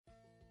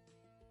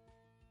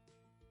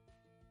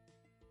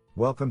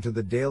Welcome to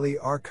the Daily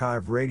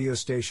Archive radio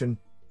station,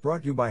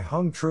 brought to you by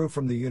Hung Tru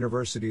from the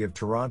University of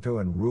Toronto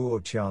and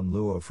Ruo Tian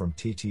Luo from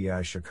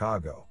TTI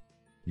Chicago.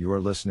 You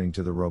are listening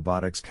to the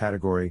Robotics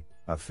category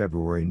of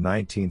February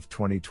 19,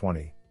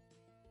 2020.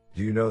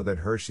 Do you know that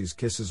Hershey's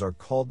Kisses are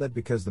called that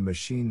because the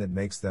machine that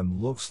makes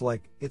them looks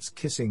like it's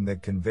kissing the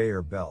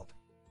conveyor belt?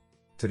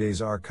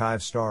 Today's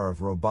archive star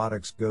of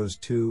robotics goes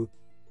to,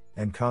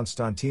 and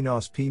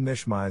Konstantinos P.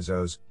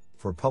 Mishmaizos,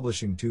 for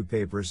publishing 2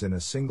 papers in a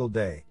single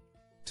day.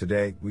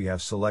 Today, we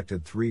have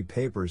selected 3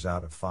 papers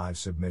out of 5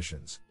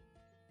 submissions.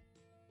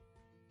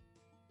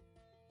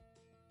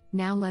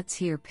 Now let's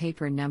hear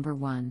paper number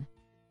 1.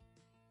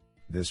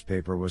 This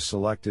paper was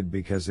selected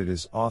because it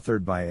is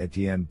authored by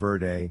Etienne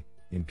Burde,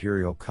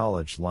 Imperial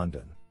College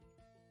London.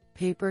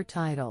 Paper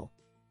title: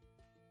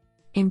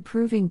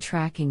 Improving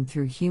Tracking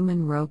Through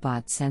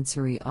Human-Robot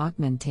Sensory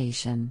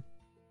Augmentation.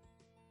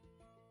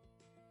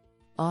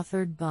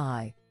 Authored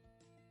by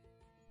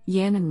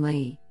Yanan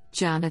Lee,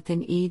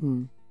 Jonathan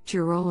Eden,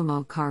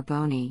 Girolamo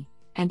Carboni,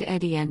 and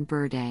Etienne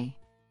Burde.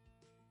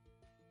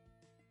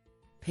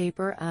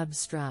 Paper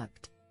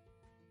abstract: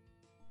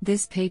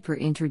 This paper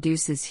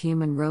introduces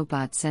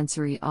human-robot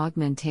sensory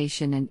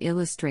augmentation and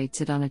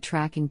illustrates it on a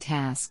tracking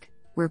task,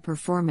 where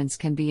performance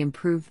can be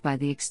improved by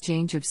the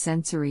exchange of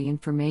sensory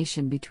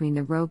information between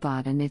the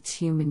robot and its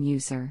human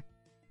user.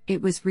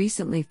 It was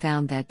recently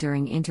found that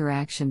during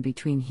interaction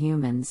between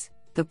humans,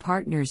 the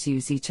partners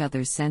use each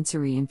other's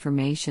sensory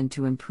information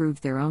to improve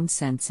their own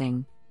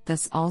sensing,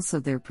 thus also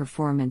their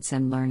performance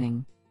and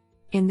learning.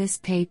 In this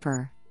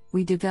paper,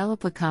 we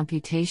develop a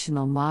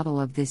computational model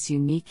of this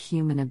unique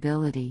human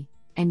ability,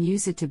 and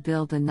use it to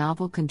build a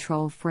novel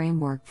control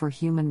framework for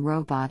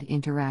human-robot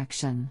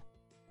interaction.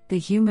 The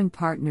human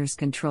partner's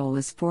control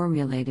is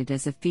formulated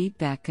as a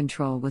feedback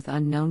control with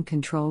unknown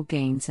control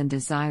gains and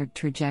desired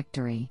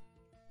trajectory.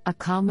 A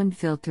Kalman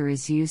filter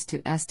is used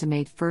to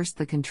estimate first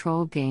the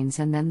control gains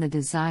and then the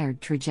desired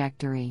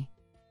trajectory.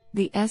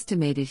 The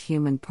estimated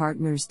human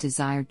partner's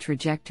desired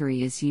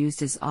trajectory is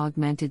used as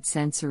augmented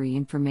sensory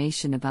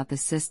information about the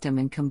system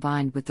and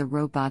combined with the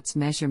robot's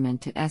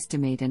measurement to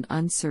estimate an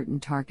uncertain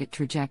target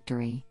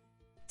trajectory.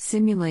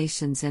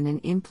 Simulations and an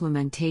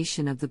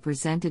implementation of the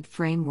presented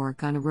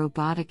framework on a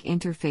robotic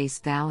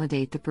interface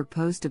validate the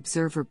proposed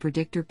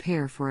observer-predictor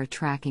pair for a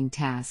tracking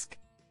task.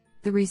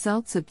 The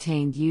results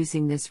obtained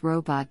using this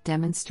robot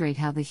demonstrate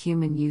how the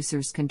human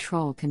user's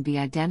control can be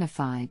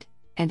identified,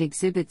 and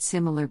exhibit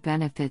similar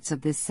benefits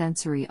of this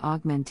sensory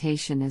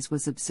augmentation as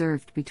was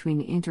observed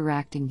between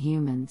interacting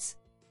humans.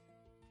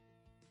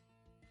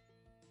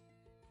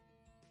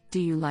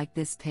 Do you like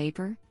this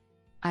paper?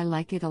 I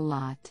like it a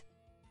lot.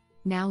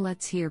 Now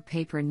let's hear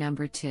paper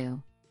number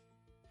 2.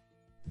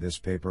 This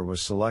paper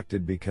was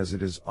selected because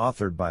it is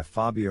authored by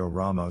Fabio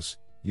Ramos,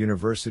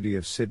 University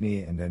of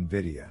Sydney and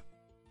NVIDIA.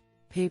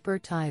 Paper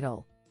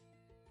title: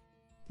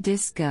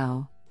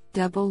 DISCO,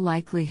 Double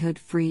Likelihood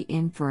Free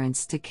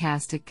Inference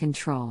Stochastic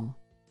Control.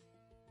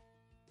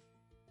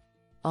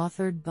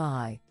 Authored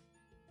by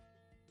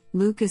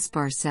Lucas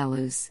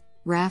Barcelos,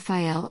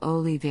 Rafael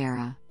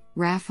Oliveira,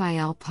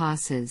 Rafael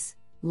Passes,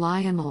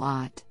 Lionel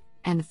Ott,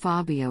 and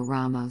Fabio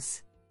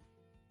Ramos.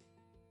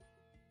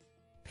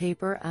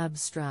 Paper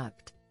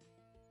abstract: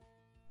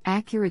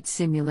 Accurate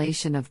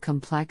simulation of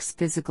complex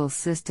physical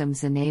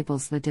systems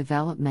enables the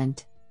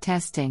development,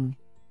 testing,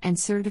 and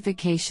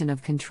certification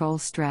of control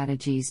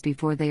strategies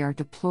before they are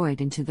deployed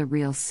into the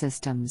real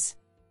systems.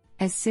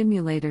 As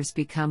simulators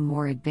become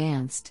more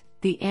advanced,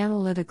 the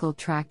analytical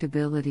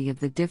tractability of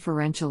the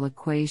differential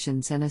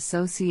equations and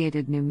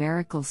associated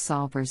numerical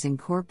solvers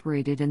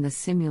incorporated in the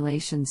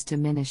simulations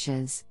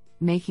diminishes,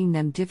 making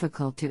them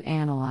difficult to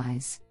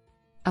analyze.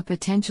 A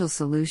potential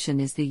solution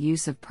is the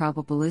use of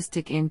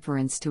probabilistic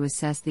inference to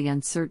assess the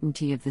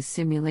uncertainty of the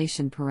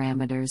simulation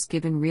parameters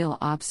given real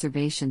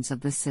observations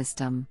of the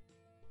system.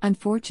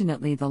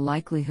 Unfortunately, the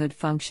likelihood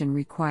function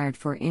required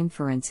for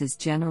inference is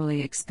generally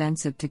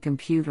expensive to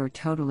compute or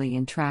totally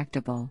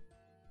intractable.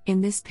 In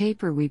this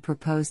paper, we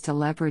propose to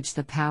leverage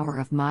the power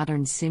of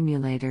modern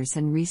simulators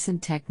and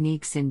recent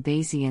techniques in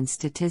Bayesian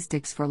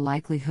statistics for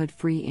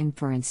likelihood-free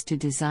inference to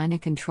design a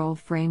control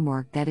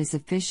framework that is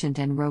efficient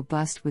and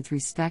robust with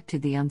respect to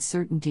the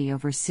uncertainty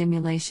over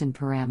simulation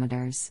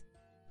parameters.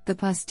 The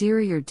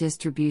posterior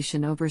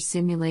distribution over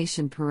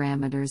simulation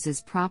parameters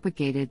is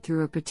propagated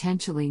through a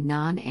potentially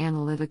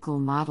non-analytical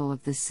model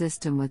of the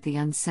system with the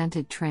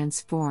unscented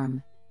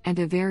transform, and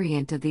a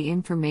variant of the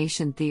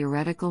information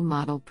theoretical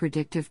model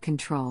predictive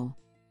control.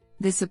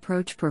 This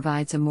approach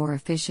provides a more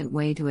efficient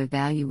way to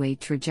evaluate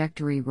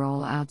trajectory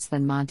rollouts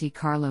than Monte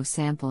Carlo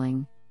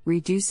sampling,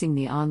 reducing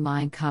the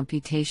online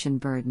computation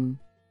burden.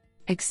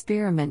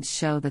 Experiments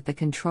show that the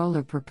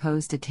controller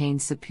proposed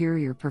attains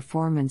superior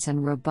performance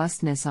and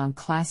robustness on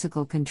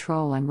classical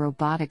control and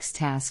robotics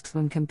tasks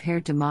when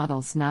compared to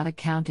models not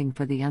accounting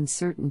for the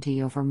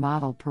uncertainty over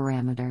model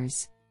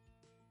parameters.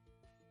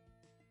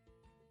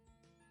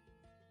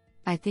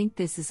 I think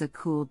this is a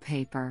cool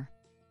paper.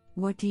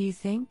 What do you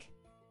think?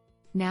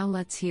 Now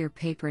let's hear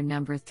paper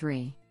number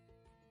 3.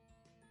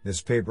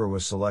 This paper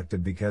was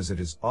selected because it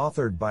is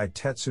authored by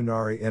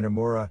Tetsunari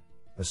Inamura,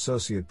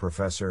 Associate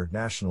Professor,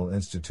 National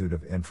Institute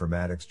of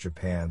Informatics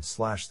Japan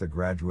 / the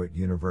Graduate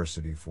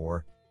University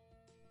for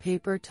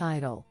Paper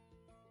title: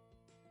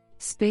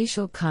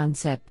 Spatial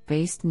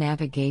Concept-Based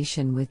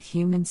Navigation with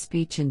Human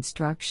Speech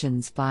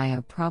Instructions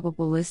via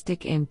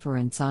Probabilistic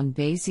Inference on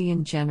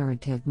Bayesian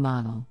Generative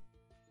Model.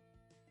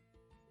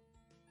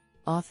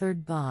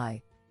 Authored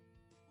by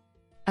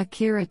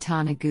Akira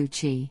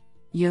Taniguchi,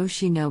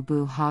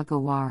 Yoshinobu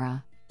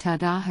Hagawara,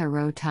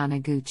 Tadahiro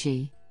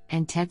Taniguchi,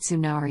 and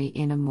Tetsunari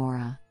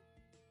Inamura.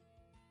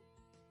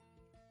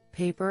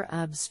 Paper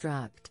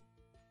abstract: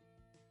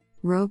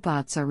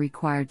 Robots are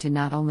required to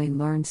not only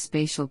learn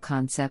spatial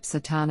concepts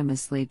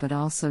autonomously but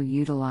also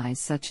utilize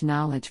such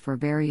knowledge for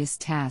various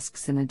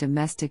tasks in a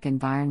domestic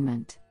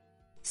environment.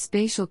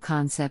 Spatial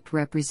concept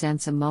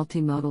represents a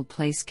multimodal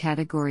place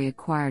category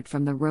acquired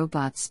from the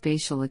robot's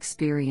spatial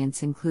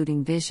experience,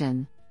 including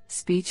vision,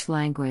 speech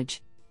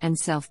language, and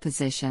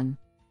self-position.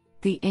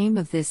 The aim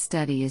of this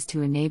study is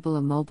to enable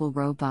a mobile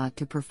robot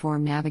to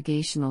perform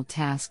navigational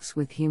tasks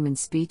with human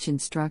speech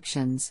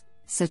instructions,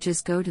 such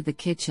as go to the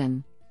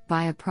kitchen,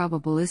 via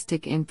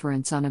probabilistic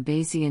inference on a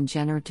Bayesian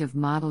generative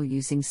model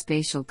using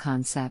spatial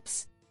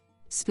concepts.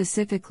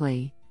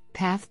 Specifically,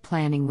 path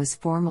planning was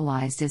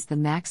formalized as the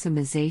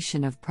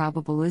maximization of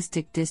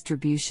probabilistic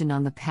distribution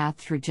on the path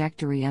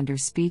trajectory under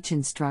speech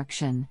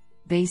instruction,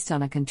 based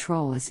on a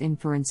control as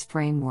inference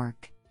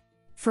framework.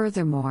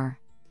 Furthermore,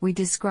 we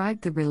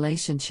described the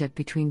relationship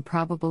between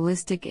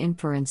probabilistic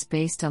inference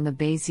based on the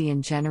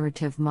Bayesian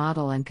generative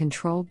model and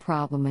control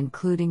problem,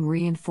 including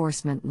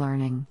reinforcement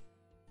learning.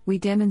 We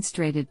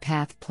demonstrated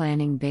path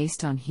planning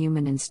based on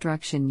human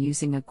instruction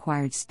using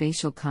acquired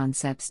spatial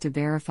concepts to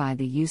verify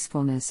the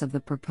usefulness of the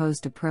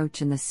proposed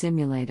approach in the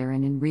simulator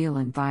and in real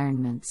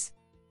environments.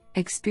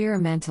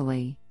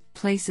 Experimentally,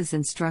 places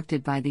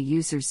instructed by the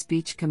user's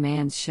speech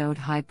commands showed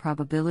high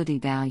probability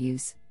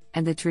values,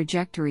 and the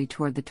trajectory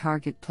toward the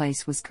target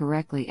place was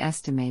correctly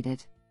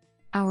estimated.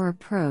 Our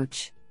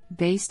approach,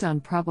 based on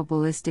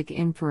probabilistic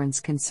inference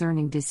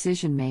concerning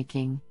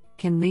decision-making,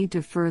 can lead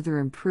to further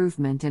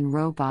improvement in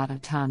robot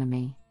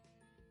autonomy.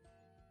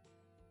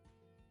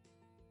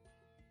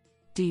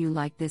 Do you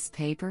like this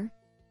paper?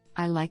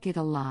 I like it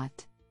a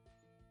lot.